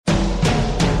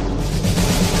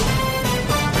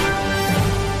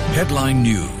Headline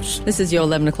News. This is your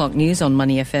 11 o'clock news on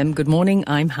Money FM. Good morning,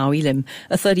 I'm Howie Lim.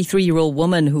 A 33-year-old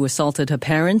woman who assaulted her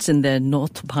parents in their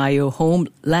North Toa Payoh home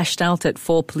lashed out at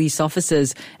 4 police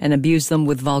officers and abused them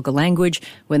with vulgar language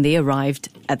when they arrived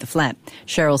at the flat.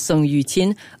 Cheryl Sung Yu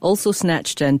Tin also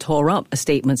snatched and tore up a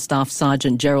statement Staff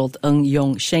Sergeant Gerald Ng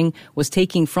Yong Sheng was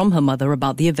taking from her mother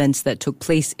about the events that took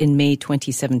place in May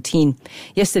 2017.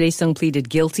 Yesterday, Sung pleaded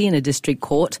guilty in a district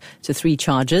court to 3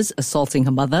 charges: assaulting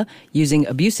her mother, using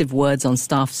abusive words on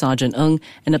Staff Sergeant Ng,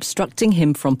 and obstructing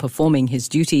him from performing his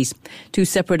duties. 2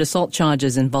 separate assault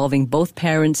charges involving both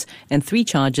parents and 3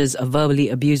 charges of verbally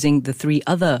abusing the 3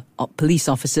 other police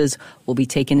officers will be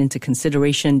taken into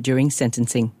consideration during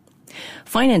sentencing.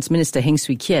 Finance Minister Heng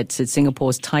Swee Keat said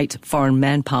Singapore's tight foreign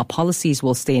manpower policies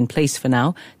will stay in place for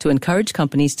now to encourage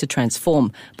companies to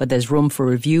transform, but there's room for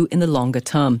review in the longer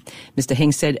term. Mr.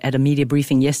 Heng said at a media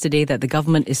briefing yesterday that the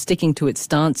government is sticking to its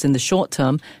stance in the short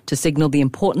term to signal the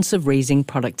importance of raising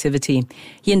productivity.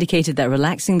 He indicated that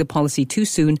relaxing the policy too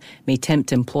soon may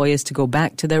tempt employers to go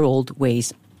back to their old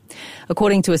ways.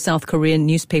 According to a South Korean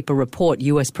newspaper report,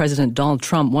 U.S. President Donald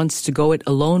Trump wants to go it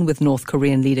alone with North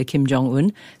Korean leader Kim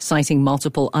Jong-un, citing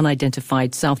multiple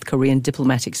unidentified South Korean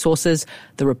diplomatic sources.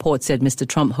 The report said Mr.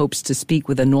 Trump hopes to speak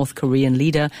with a North Korean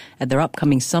leader at their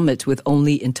upcoming summit with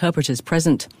only interpreters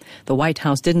present. The White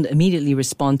House didn't immediately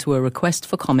respond to a request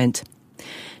for comment.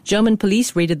 German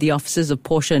police raided the offices of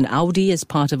Porsche and Audi as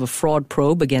part of a fraud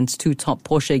probe against 2 top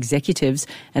Porsche executives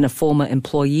and a former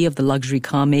employee of the luxury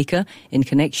car maker in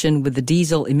connection with the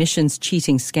diesel emissions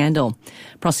cheating scandal.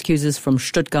 Prosecutors from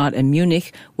Stuttgart and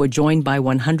Munich were joined by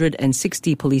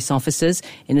 160 police officers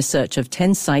in a search of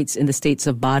 10 sites in the states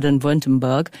of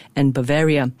Baden-Württemberg and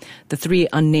Bavaria. The 3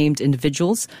 unnamed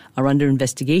individuals are under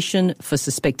investigation for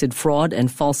suspected fraud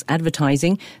and false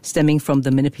advertising stemming from the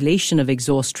manipulation of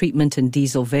exhaust treatment in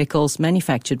diesel vehicles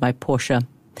manufactured by Porsche.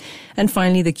 And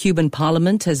finally, the Cuban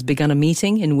parliament has begun a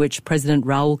meeting in which President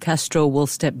Raul Castro will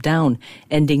step down,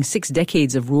 ending 6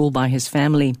 decades of rule by his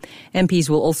family. MPs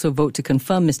will also vote to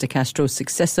confirm Mr. Castro's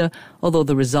successor, although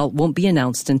the result won't be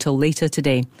announced until later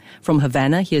today. From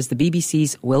Havana, here's the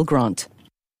BBC's Will Grant.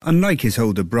 Unlike his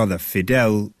older brother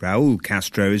Fidel, Raul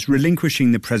Castro is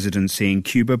relinquishing the presidency in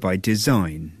Cuba by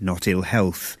design, not ill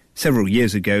health. Several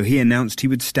years ago, he announced he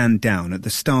would stand down at the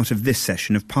start of this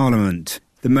session of Parliament.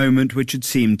 The moment which had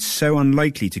seemed so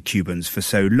unlikely to Cubans for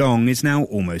so long is now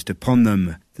almost upon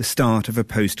them, the start of a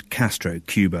post-Castro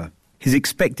Cuba. His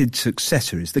expected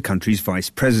successor is the country's vice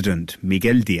president,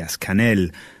 Miguel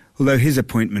Díaz-Canel, although his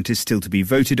appointment is still to be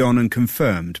voted on and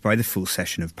confirmed by the full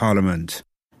session of Parliament.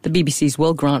 The BBC's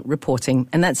Will Grant reporting.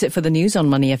 And that's it for the news on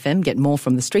Money FM. Get more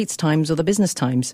from the Straits Times or the Business Times.